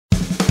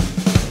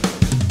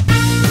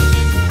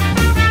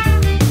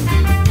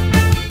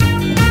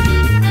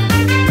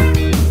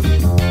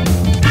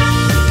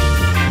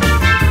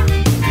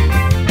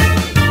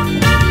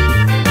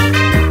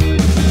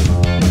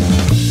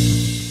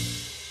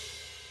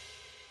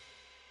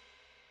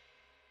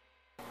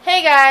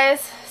Hey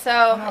guys,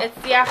 so it's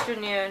the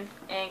afternoon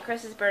and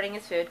Chris is burning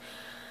his food.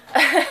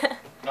 No,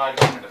 I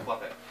just wanted to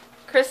flip it.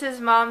 Chris's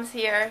mom's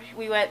here.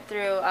 We went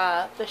through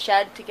the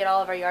shed to get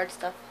all of our yard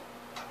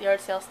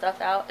sale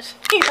stuff out.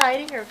 She's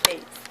hiding her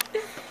face.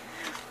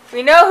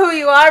 We know who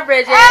you are,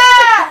 Bridget.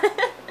 Ah!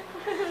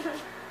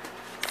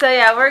 So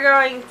yeah, we're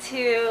going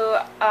to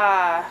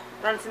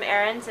run some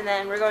errands and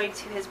then we're going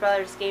to his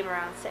brother's game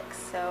around 6.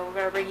 So we're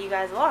going to bring you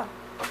guys along.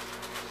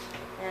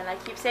 And I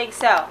keep saying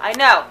so. I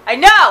know.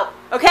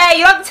 Okay,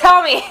 you don't have to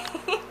tell me.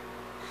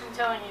 I'm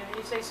telling you,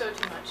 you say so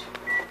too much.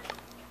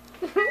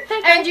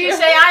 And you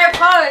say I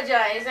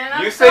apologize, and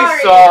I'm sorry. You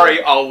say sorry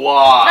a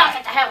lot. Knock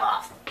it the hell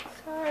off.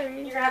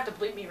 Sorry. You're gonna have to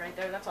bleep me right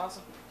there. That's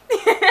awesome.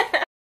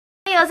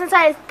 Leo's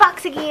inside his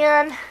box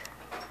again.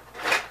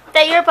 Is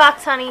that your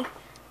box, honey?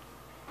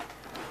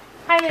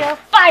 Hi, Leo.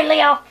 Bye,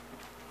 Leo.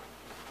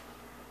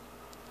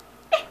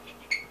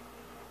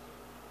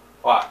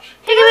 Watch.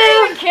 He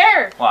doesn't even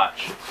care.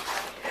 Watch.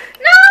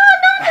 No,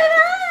 don't do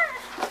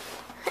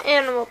that.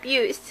 Animal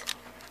abuse.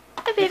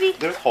 Hi, baby.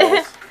 There's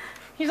holes.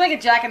 He's like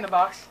a Jack in the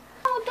Box.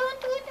 Oh,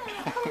 don't do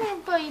that. Come here,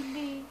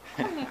 baby.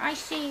 Come here. I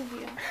save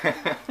you.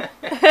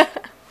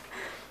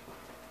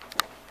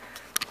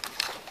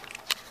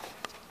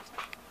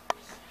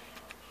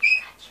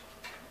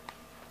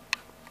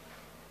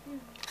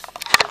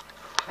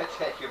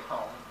 Take him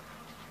home.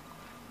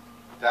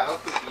 That'll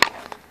eat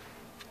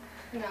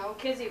him. No,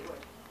 Kizzy would.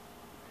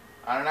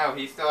 I don't know.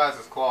 He still has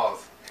his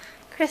claws.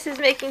 Chris is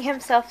making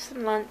himself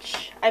some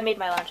lunch. I made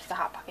my lunch with a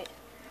Hot Pocket.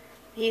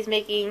 He's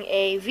making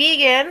a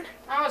vegan.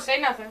 I won't say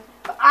nothing.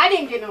 But I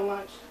didn't get no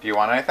lunch. Do you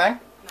want anything?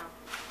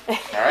 No.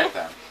 All right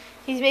then.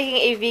 He's making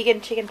a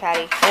vegan chicken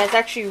patty, and it's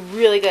actually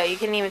really good. You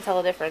can't even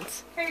tell the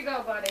difference. Here you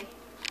go, buddy.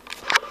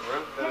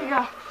 Here you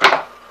go.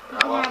 I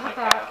Come lost on my with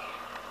that. cat.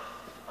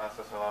 That's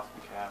just I lost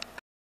my cat.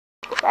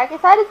 Back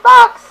inside his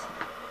box.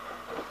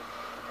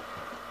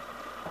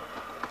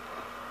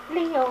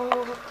 Leo.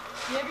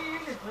 You ever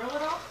use your grill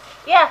at all?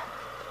 Yeah.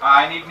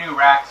 I need new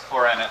racks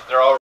for in it. They're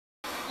all.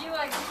 You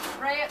like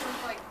spray it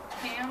with like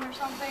ham or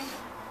something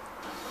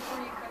before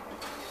you cook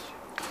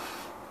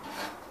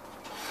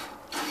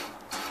it.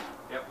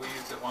 Yep, we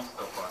used it once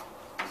so far.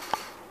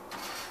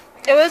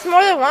 It was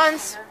more than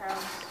once,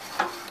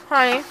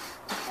 honey.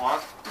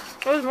 What?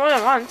 It was more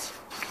than once.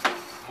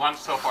 Once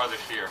so far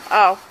this year.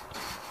 Oh.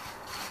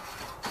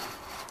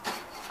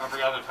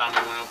 Every other time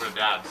we went over to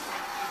Dad's.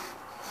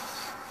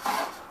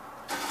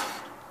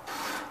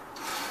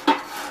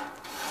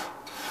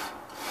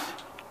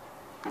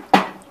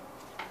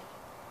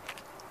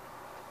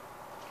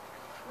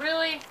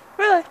 Really?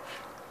 Really?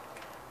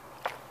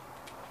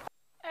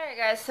 Alright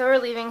guys, so we're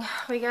leaving.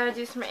 We gotta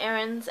do some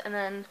errands and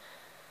then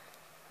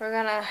we're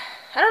gonna,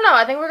 I don't know,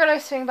 I think we're gonna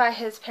swing by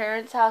his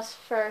parents' house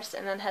first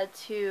and then head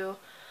to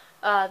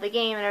the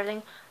game and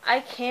everything.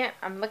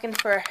 I'm looking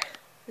for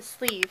the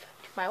sleeve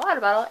to my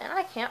water bottle and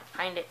I can't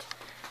find it.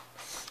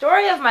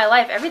 Story of my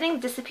life,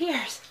 everything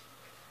disappears.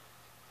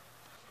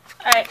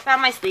 Alright,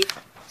 found my sleeve.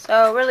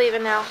 So we're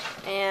leaving now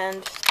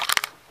and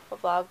we'll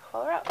vlog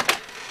while we're out.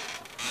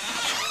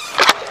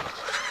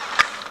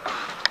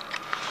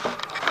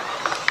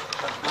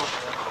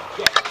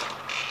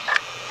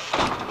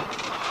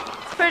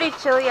 Pretty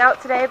chilly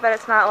out today, but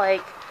it's not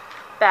like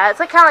bad. It's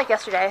like kind of like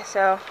yesterday,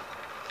 so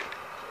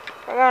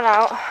we're going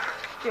out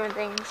doing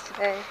things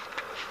today.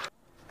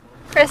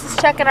 Chris is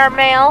checking our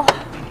mail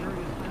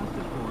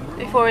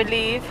before we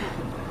leave.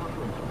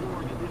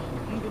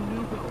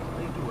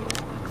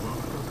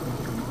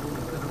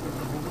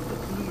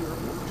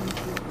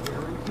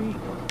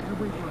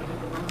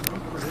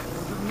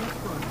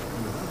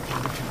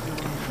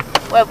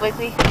 What,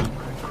 Wiggly?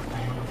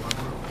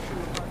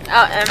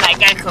 Oh, and my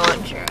Geico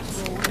insurance.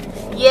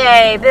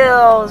 Yay,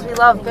 bills. We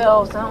love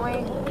bills, don't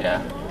we?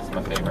 Yeah, it's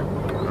my favorite.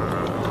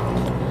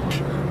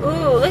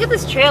 Ooh, look at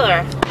this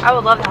trailer. I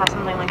would love to have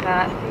something like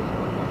that.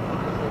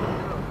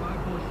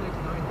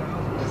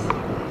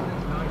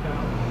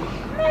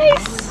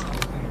 Nice.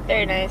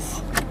 Very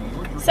nice.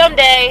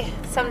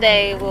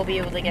 Someday we'll be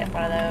able to get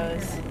one of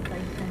those.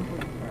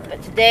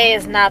 But today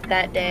is not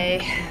that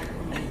day.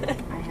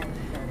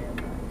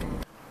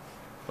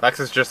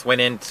 Alexis just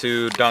went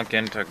into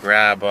Dunkin' to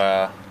grab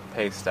a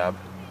pay stub.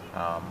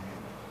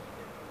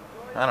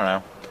 I don't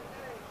know.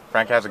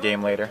 Frank has a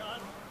game later.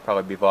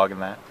 Probably be vlogging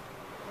that.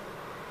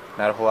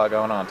 Not a whole lot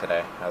going on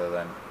today, other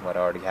than what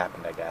already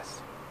happened, I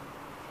guess.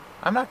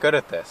 I'm not good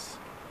at this.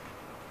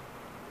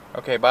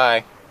 Okay,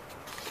 bye.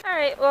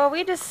 Alright, well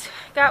we just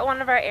got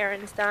one of our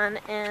errands done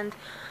and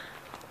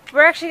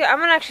I'm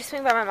gonna actually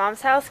swing by my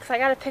mom's house because I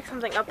gotta pick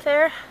something up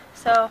there.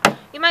 So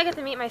you might get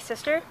to meet my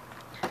sister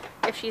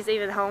if she's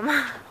even home,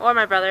 or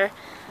my brother.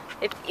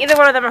 If either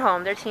one of them are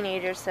home, they're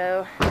teenagers,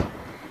 so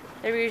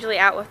they're usually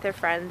out with their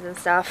friends and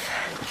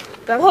stuff.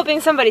 But I'm hoping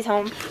somebody's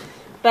home.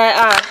 But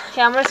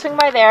yeah, I'm gonna swing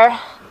by there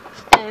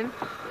and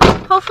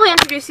hopefully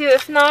introduce you.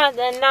 If not,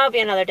 then that'll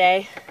be another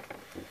day.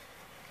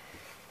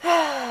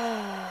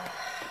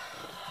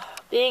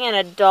 Being an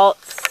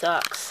adult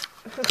sucks.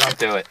 Don't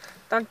do it.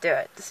 Don't do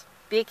it. Just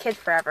be a kid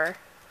forever.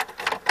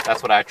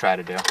 That's what I try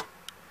to do.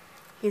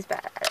 He's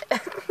bad at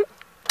it.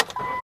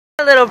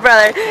 My little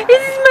brother.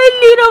 This is my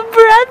little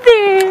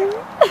brother.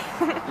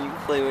 You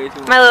play way too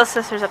much. My little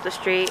sister's up the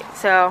street,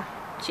 so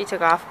she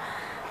took off.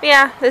 But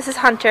yeah, this is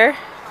Hunter.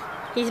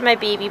 He's my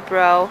baby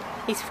bro.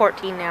 He's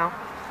 14 now.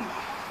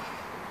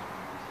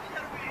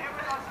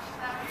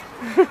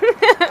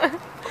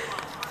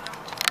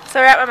 So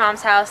we're at my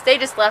mom's house. They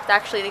just left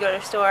actually to go to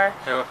the store.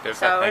 Hey, look, there's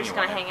So that we're thing just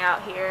you gonna wanted. hang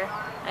out here.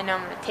 I know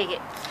I'm gonna take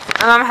it.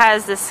 My mom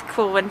has this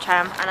cool wind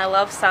chime, and I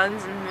love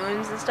suns and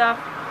moons and stuff.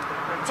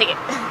 I'm gonna take it.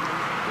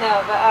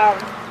 No, but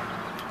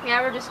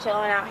yeah, we're just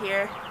chilling out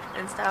here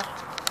and stuff.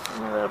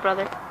 And my little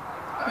brother.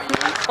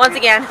 Once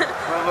again.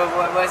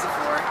 What is it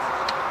for?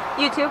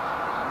 YouTube.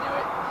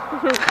 I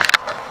knew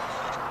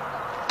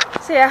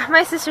it. So yeah,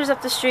 my sister's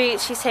up the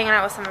street. She's hanging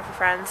out with some of her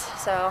friends.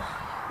 So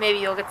maybe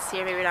you'll get to see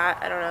her, maybe not.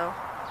 I don't know.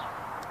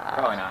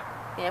 Probably not.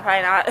 Yeah,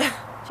 probably not.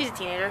 She's a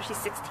teenager. She's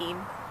 16.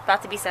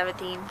 About to be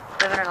 17.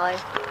 Living her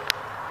life.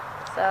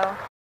 So.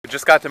 We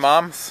just got to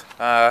Mom's.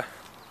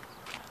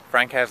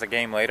 Frank has a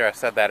game later. I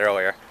said that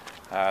earlier.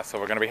 So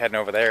we're going to be heading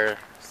over there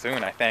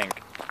soon, I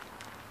think.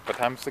 What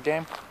time's the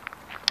game?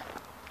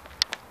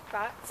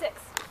 About 6.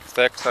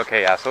 6?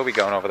 Okay, yeah, so we'll be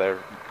going over there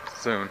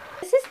soon.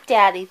 This is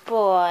Daddy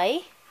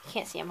boy. You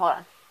can't see him. Hold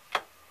on.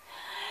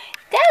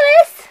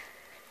 Dallas!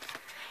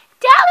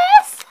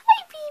 Dallas!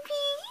 Hi,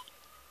 baby!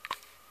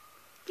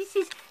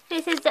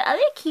 This is the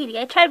other kitty.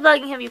 I tried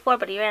vlogging him before,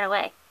 but he ran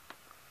away.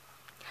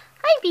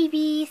 Hi,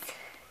 babies!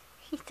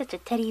 He's such a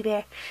teddy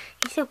bear.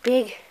 He's so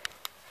big.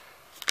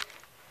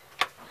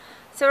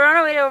 So we're on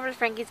our way over to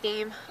Frankie's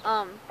game.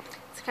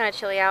 It's kind of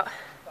chilly out.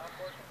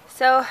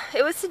 So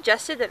it was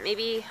suggested that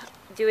maybe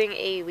doing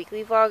a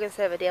weekly vlog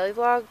instead of a daily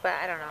vlog, but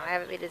I don't know. I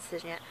haven't made a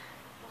decision yet.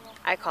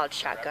 I called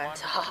shotgun.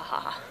 So ha ha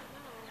ha.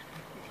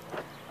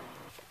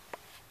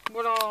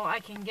 What all I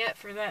can get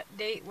for that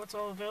date, what's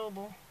all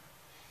available.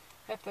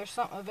 If there's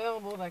something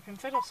available that can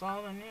fit us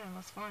all, then yeah,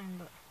 that's fine.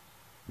 But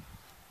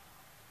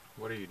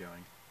What are you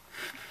doing?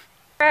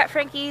 We're at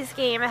Frankie's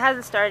game. It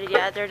hasn't started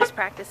yet. They're just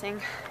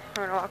practicing.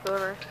 We're gonna walk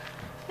over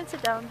and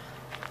sit down.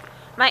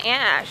 My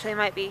aunt actually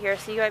might be here,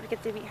 so you might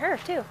get to meet her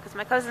too, because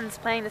my cousin's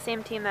playing the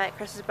same team that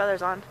Chris's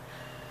brother's on.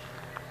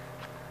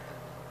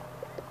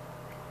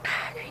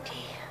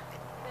 Crazy.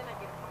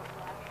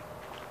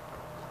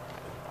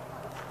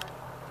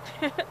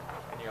 And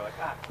you're like,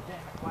 ah, damn,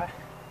 what?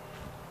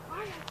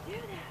 Why did I do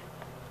that?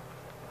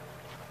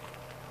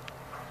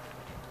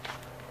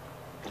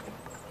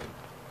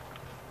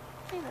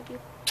 I love you.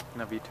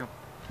 Love you too.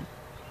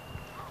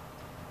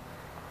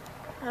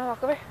 I'll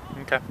walk over.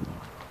 Okay.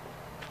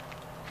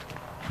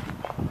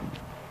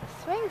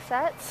 Swing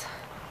sets.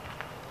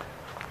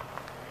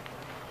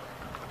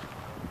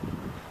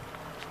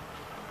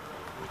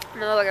 I'm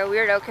gonna look like a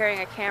weirdo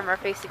carrying a camera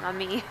facing on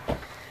me.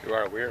 You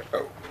are weird.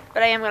 Oh.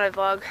 But I am gonna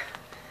vlog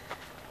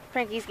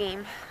Frankie's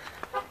game.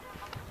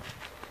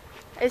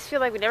 I just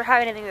feel like we never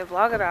have anything to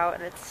vlog about,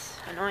 and it's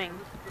annoying.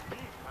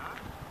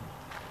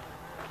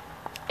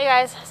 Hey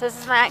guys, so this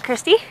is my Aunt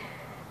Christy.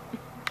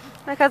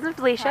 My cousin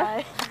Felicia.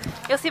 Hi.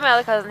 You'll see my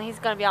other cousin, he's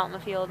gonna be out in the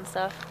field and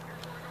stuff.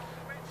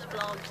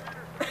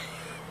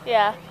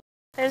 Yeah.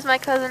 There's my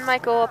cousin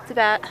Michael up to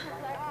bat.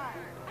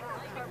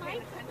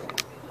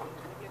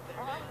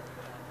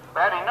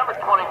 Batting number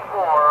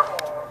 24,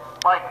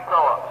 Mike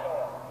Phillips.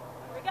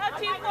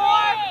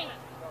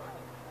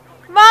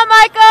 Come on,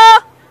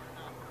 Michael!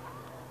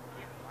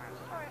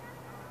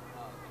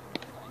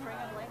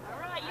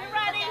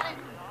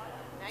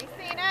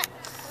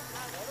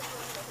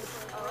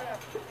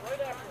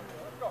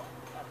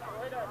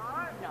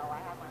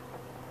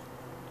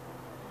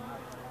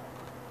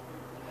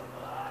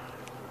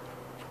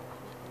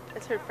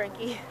 That's for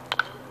Frankie.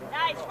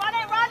 Nice, run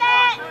it!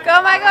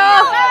 Go, Michael!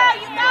 Oh,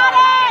 you got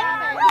it!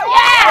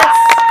 Yes!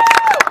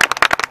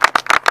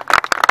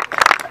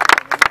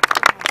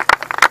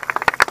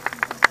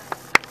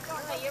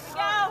 Okay, here we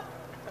go.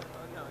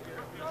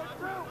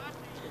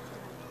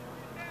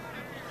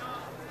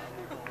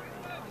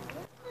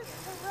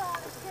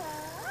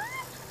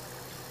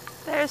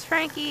 There's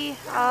Frankie,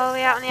 all the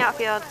way out in the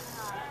outfield.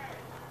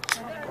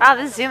 Wow,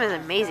 this zoom is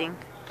amazing.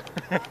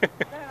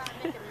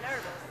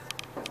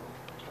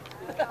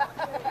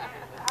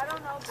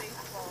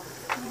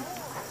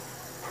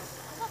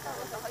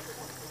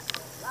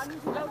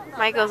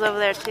 Michael's over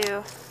there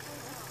too.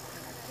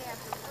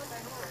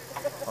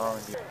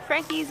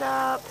 Frankie's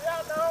up.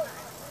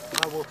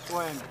 I will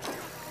swing.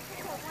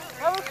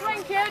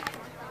 swing, kid.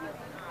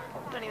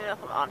 I don't even know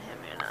if I'm on him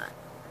or not.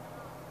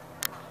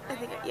 I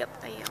think, yep,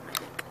 I am, I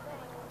think.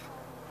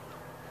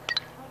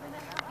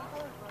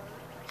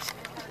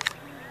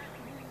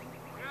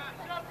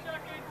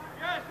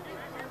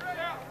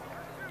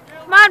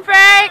 Come on,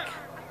 Frank!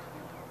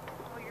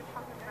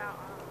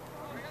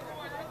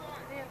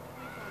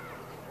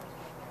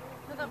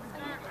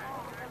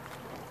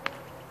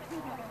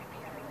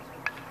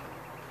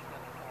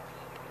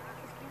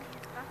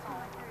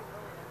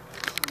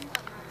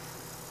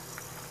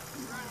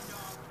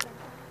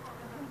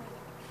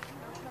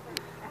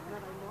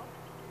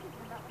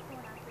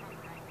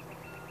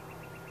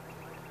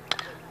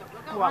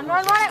 Run,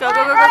 run, run, Go,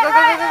 go, go, go, go,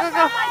 go, go, go,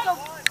 go.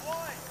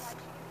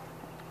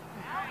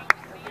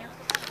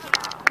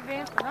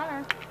 Advance the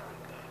runner.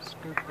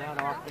 Scoop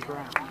that off the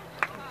ground.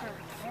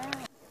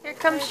 Here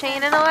comes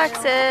Shane and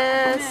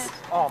Alexis.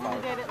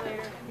 Almost. Get it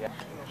later. Yeah.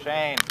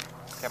 Shane,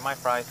 get my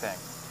fry thing.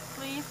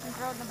 Please, and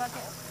throw it in the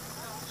bucket.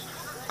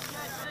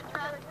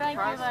 Thank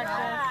you,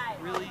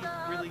 Alexis. Really,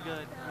 really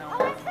good.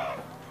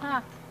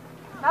 Huh.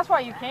 That's why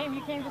you came.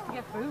 You came just to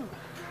get food.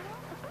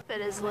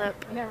 Bit his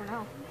lip. You never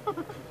know.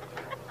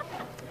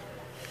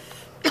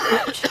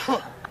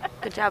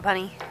 Good job,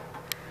 honey.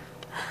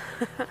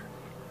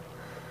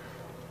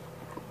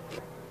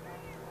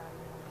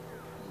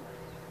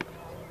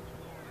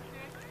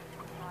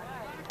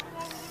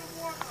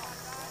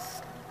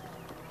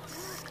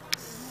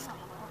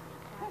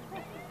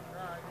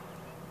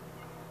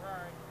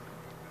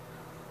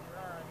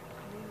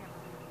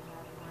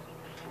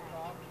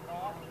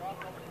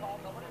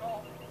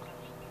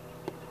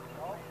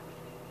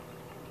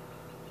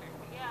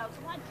 Yeah,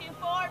 1, 2,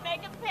 4,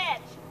 make a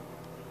pitch.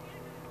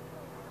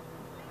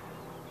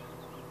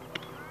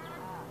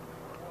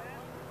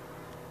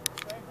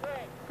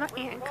 My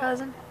aunt and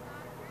cousin.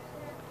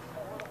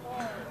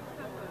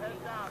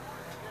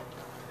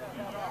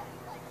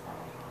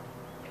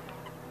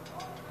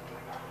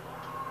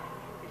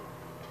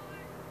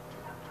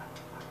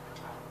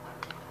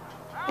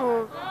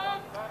 Oh.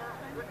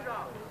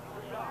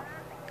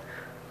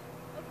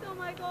 Let's go,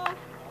 Michael.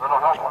 Little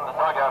help from the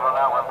dugout on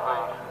that one,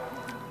 please.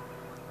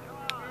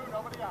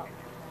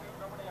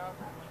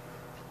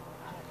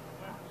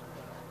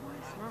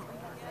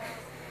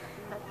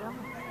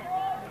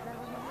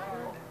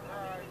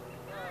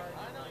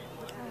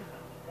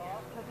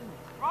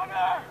 Run!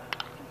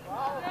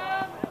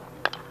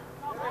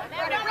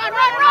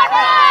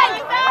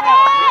 You got it!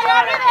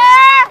 Under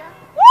there!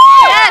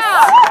 Yes!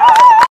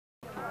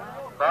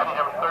 Batting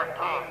number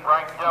 13,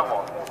 Frank Devil.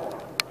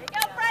 Here you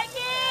go,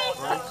 Frankie!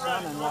 Right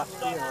sun and left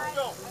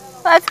field.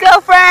 Let's go,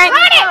 Frank!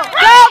 Run it!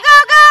 Go, go,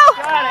 go!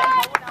 Got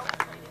it.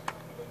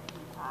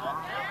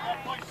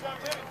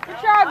 Good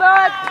try,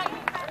 bud.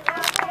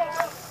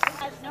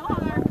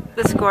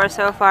 The score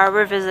so far,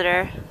 we're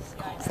visitor.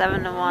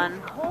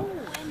 7-1.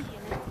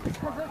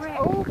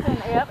 Open,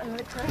 yep, and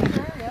the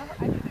pressure, yep.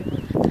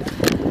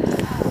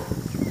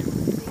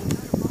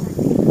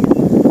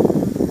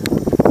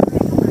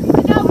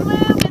 Go,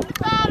 Blue! Get the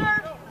batter!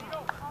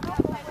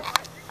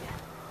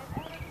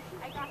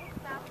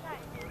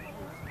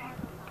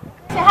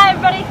 Say hi,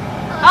 everybody.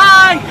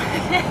 Hi!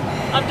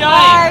 I'm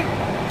dying.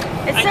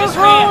 It's I so just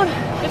cold.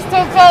 It's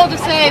too cold to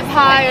say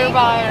hi or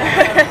bye.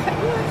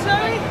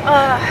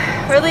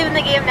 We're leaving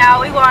the game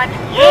now. We won.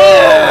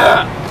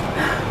 Yeah!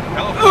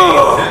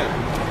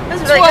 This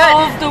is really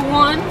good.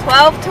 12-1.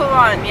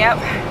 12-1. Yep.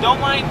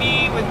 Don't mind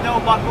me with no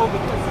buckle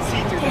because the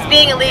seats are He's down.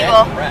 being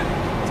illegal.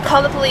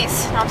 Call the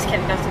police. No, I'm just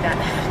kidding. Don't do that.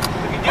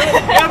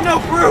 You have no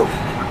proof.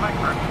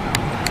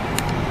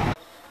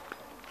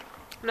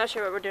 I'm not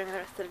sure what we're doing the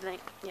rest of the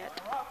night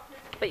yet,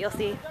 but you'll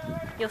see.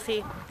 You'll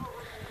see.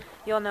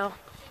 You'll know.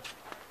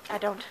 I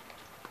don't.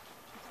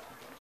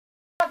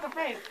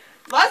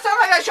 Last time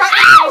I got shot in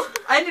the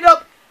face, I ended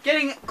up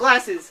getting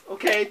glasses,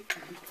 okay?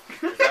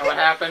 Is that what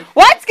happened?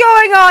 What's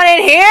going on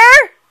in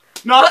here?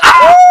 No.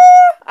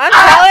 I'm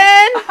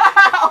telling.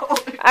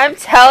 I'm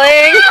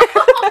telling.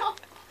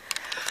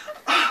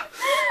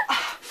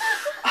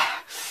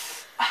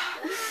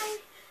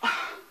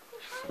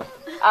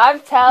 I'm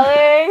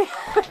telling.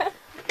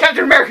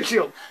 Captain America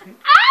shield.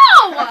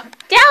 Ow!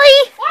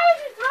 Jelly. Why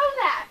would you throw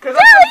that? Because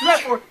that's what it's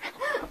meant for.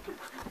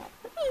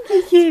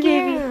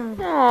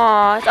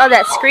 Aw, it's all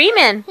that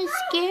screaming. He's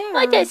scared.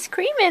 Like that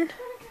screaming.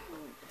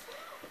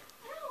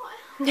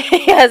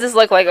 He has this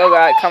look like, oh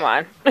god, come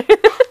on.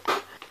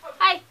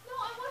 Hi.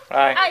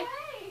 Hi. Hi.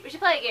 We should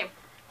play a game.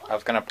 I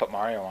was gonna put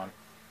Mario on.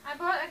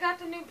 I got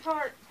the new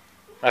part.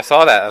 I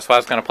saw that. That's why I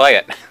was gonna play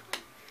it.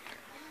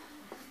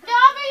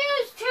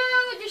 W2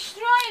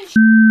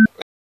 destroying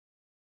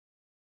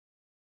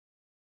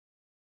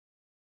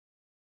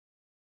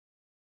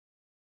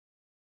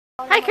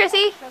Hi,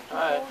 Chrissy.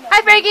 Hi.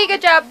 Hi, Frankie.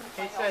 Good job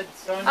He said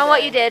on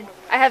what you did.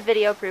 I have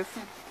video proof.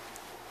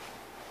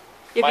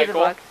 You give the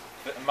Michael? vlog.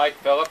 Mike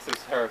Phillips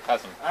is her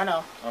cousin. I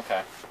know.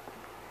 Okay.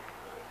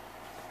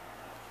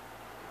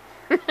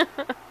 It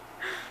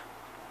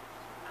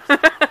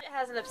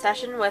has an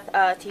obsession with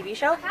a TV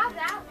show. Have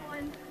that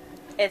one.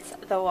 It's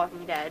The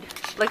Walking Dead.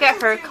 Look at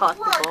her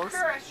collectibles.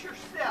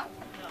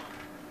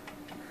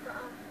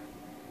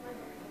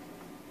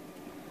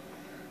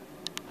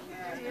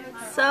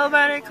 So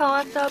many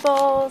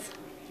collectibles.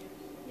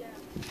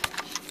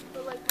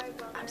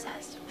 I'm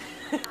obsessed.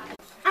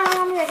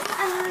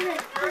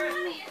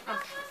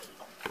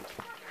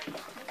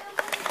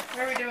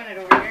 Where are we doing it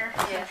over here?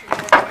 Yeah. Since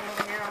you're doing it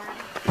over here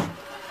already.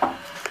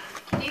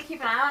 Can you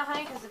keep an eye on it,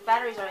 honey? Because the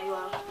batteries are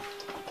low.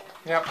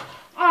 Yep.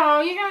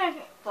 Oh, you're gonna.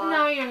 What?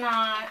 No, you're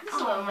not. Just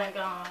a Oh little my bit.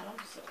 god.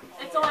 I'm so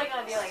It's only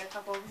gonna be like a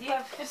couple. Do you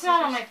have? It's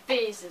not on my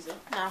face, is it?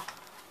 No.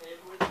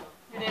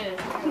 It is.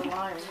 You're a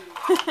liar.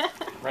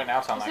 Right now,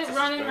 it sounds like Is this it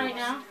running is right good.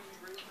 now?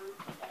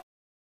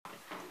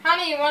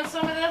 Honey, you want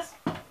some of this?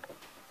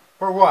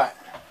 For what?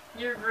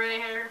 Your gray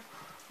hair.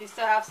 You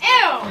still have some?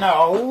 Ew!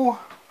 No.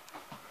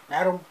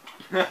 That'll.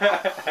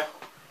 I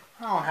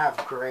don't have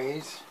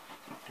grays.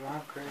 Do I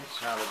have grays?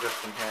 No, they're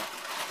just in here.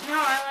 No,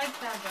 I like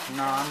that though.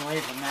 No, I'm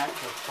leaving that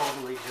till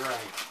totally dry.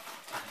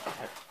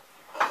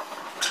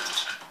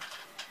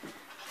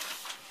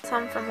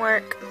 Some from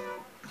work.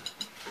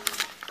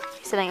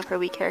 He's setting up her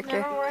wee character.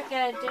 Never work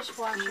at a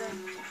dishwasher.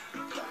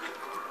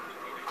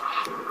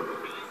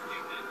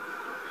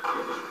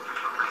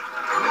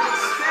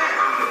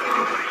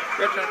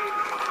 Good job.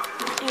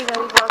 Here you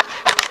go, Bug.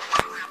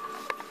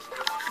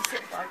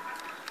 Sit, Bug.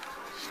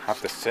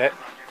 Have to sit.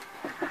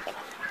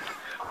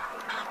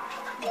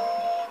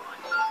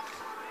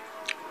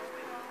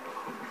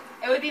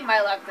 It would be my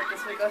luck that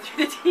this would go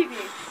through the TV.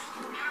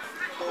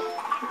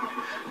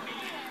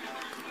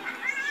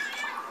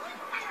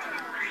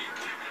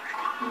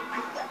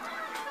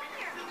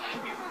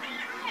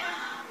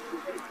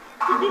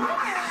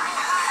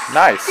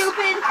 Nice.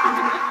 Stupid.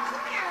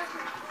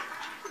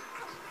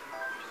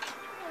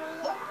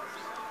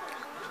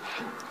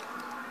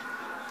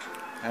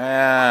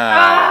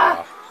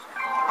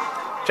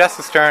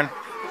 Jess's turn.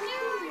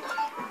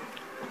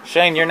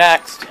 Shane, you're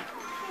next. Shane,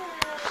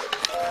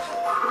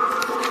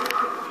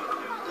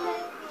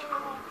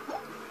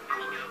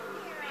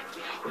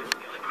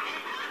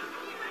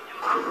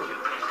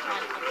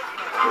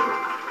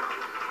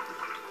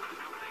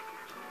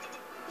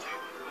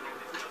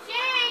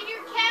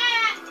 your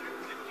cat!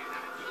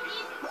 She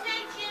needs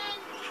attention!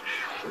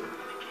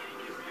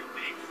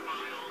 She's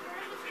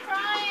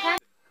crying!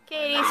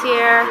 Katie's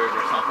here.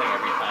 Or something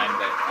every time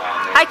that,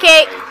 Hi,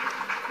 Kate.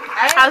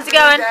 How's it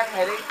going? That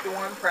headache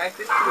during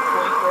practice to the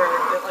point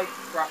where it like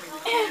brought me to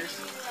tears.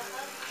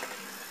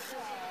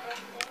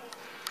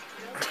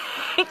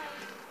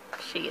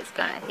 She is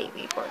gonna hate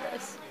me for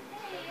this.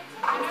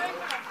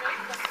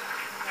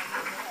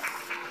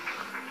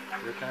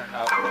 Your turn.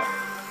 Oh,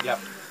 yep.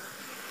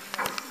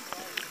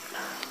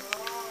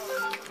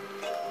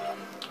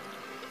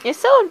 You're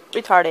so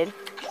retarded.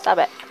 Stop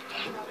it.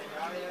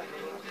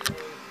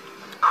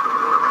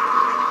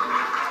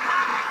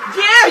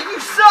 Yeah, you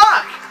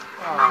suck!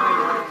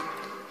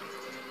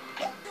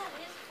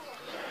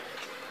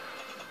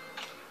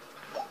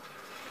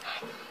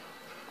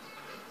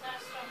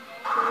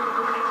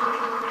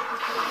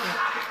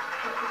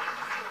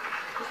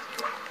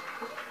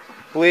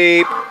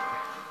 Bleep.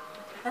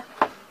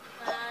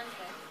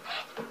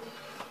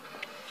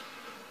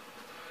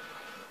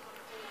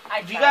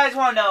 If you guys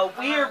want to know,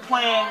 we are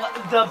playing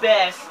the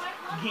best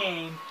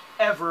game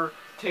ever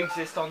to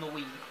exist on the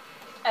Wii.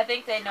 I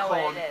think they know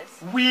Called what it is.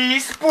 Wii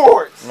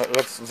Sports!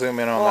 Let's zoom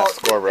in on that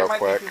score real there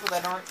quick. might be people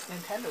that aren't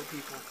Nintendo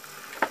people.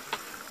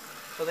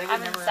 So they would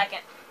I'm in never...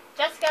 second.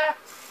 Jessica!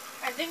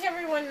 I think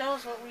everyone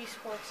knows what Wii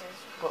Sports is.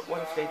 But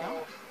what if they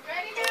don't?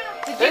 Ready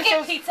now? Did you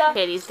get pizza?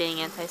 Katie's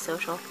being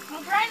antisocial.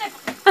 I'm trying to.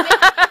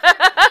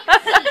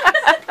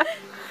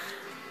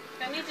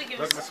 I need to give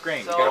Look at the us.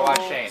 screen. So You gotta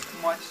watch Shane.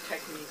 much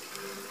technique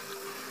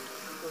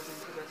goes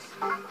into this.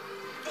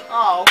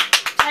 Oh.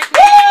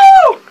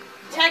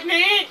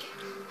 Technique!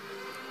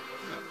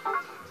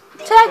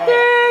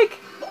 Technique!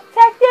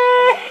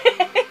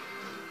 Technique!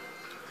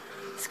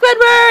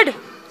 Squidward!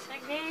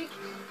 Technique!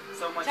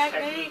 So much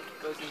Technique. technique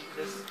goes into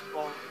this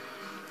ball.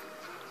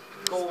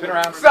 Goal Spin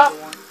around. for Stop.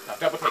 number one. Now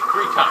double take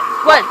 3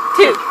 times. 1,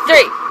 2,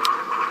 3.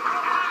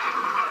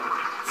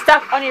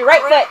 Stop on your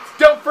right foot.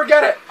 Don't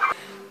forget it!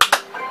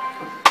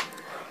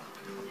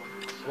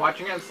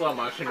 Watching it in slow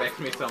motion makes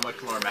me so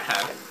much more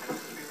mad.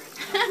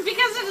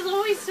 Because it is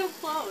always so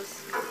close.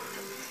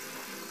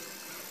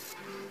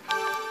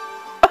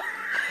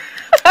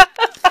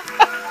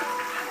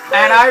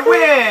 And I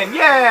win!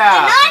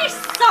 Yeah! I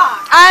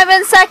suck! I'm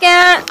in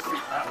second.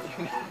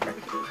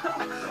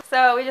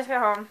 So we just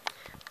got home.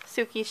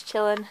 Suki's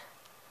chilling.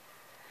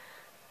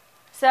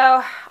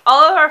 So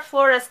all of our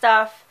Florida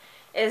stuff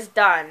is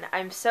done.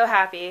 I'm so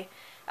happy.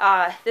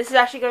 This is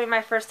actually going to be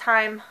my first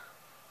time.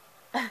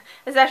 This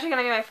is actually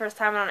going to be my first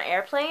time on an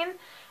airplane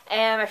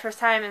and my first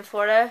time in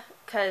Florida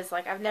because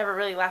like I've never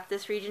really left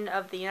this region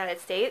of the United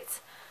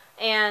States.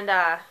 And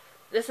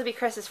this will be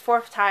Chris's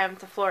 4th time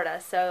to Florida.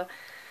 So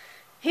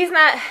he's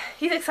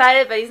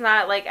excited, but he's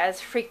not like as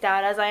freaked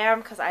out as I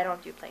am because I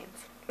don't do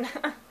planes.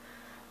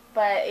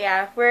 But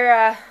yeah,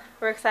 we're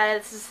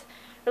excited. This is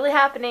really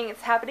happening.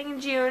 It's happening in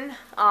June.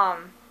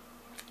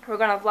 We're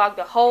gonna vlog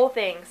the whole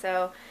thing,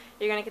 so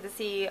you're gonna get to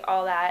see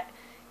all that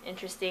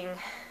interesting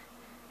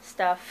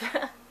stuff.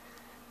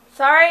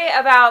 Sorry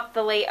about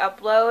the late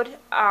upload.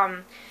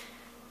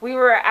 We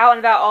were out and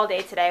about all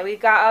day today. We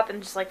got up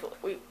and just like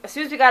as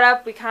soon as we got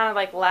up, we kind of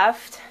like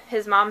left.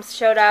 His mom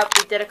showed up.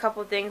 We did a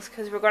couple of things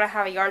because we were going to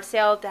have a yard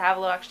sale to have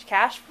a little extra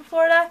cash for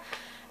Florida,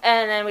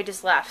 and then we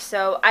just left.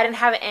 So I didn't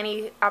have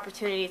any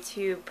opportunity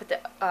to put the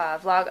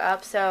vlog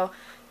up. So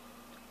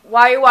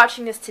while you're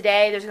watching this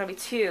today, there's going to be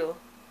two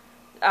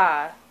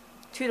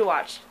to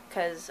watch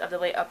because of the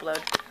late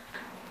upload.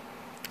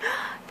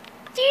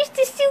 There's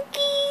the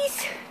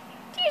Sukies.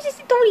 There's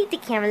the, don't eat the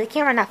camera. The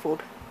camera not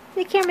food.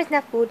 The camera's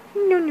not food.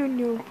 No, no,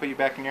 no. I'll put you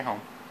back in your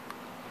home.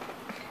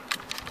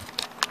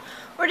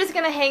 We're just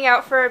gonna hang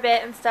out for a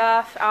bit and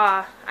stuff.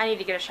 I need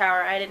to get a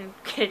shower. I didn't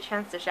get a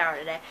chance to shower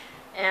today.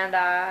 And,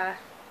 yeah,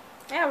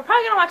 we're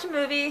probably gonna watch a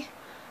movie.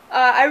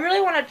 I really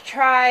want to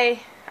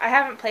try, I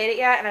haven't played it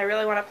yet, and I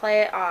really want to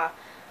play it.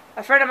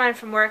 A friend of mine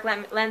from work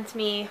lent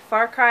me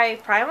Far Cry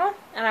Primal,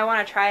 and I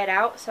want to try it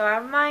out, so I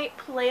might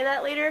play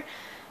that later.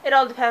 It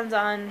all depends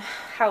on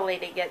how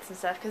late it gets and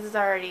stuff, because it's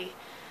already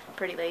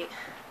pretty late.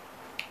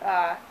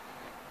 But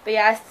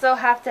yeah, I still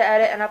have to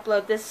edit and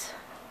upload this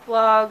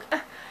vlog.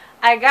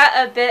 I got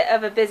a bit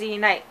of a busy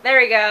night. There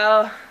we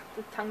go.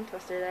 The tongue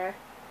twister there.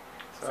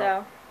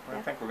 So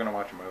I think we're going to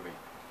watch a movie.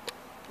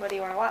 What do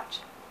you want to watch?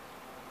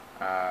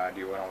 Do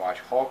you want to watch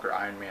Hulk or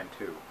Iron Man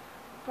 2?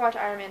 Watch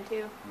Iron Man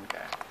 2.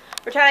 Okay.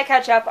 We're trying to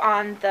catch up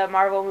on the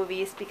Marvel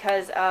movies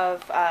because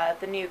of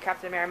the new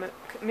Captain America.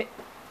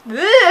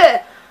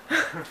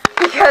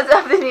 Because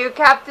of the new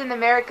Captain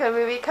America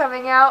movie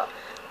coming out.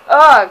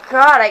 Oh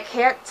God, I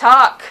can't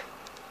talk.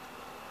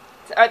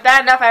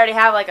 Bad enough I already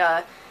have like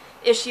a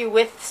issue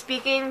with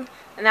speaking,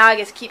 and now I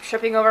just keep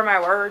tripping over my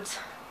words.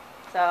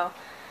 So.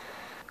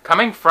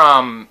 Coming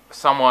from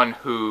someone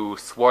who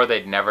swore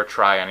they'd never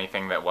try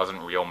anything that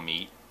wasn't real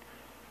meat,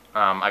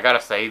 I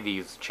gotta say,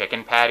 these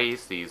chicken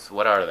patties,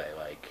 what are they,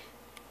 like?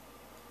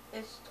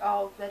 It's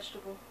all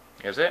vegetable.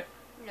 Is it?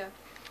 Yeah.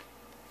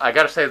 I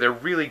gotta say, they're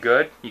really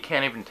good. You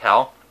can't even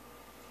tell.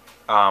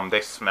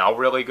 They smell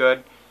really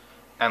good.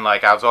 And,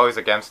 like, I was always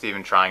against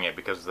even trying it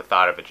because the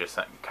thought of it just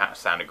kind of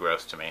sounded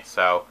gross to me.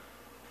 So,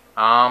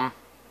 don't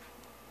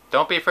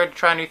be afraid to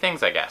try new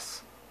things, I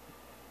guess.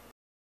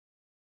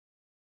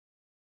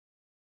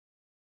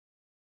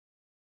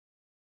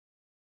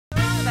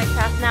 Bike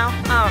path now.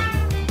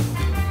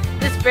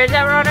 This bridge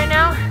that we're on right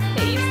now,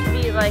 it used to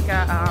be like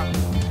a,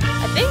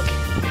 I think,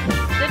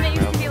 didn't it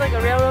used to be like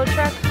a railroad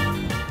track?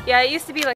 Yeah, it used to be like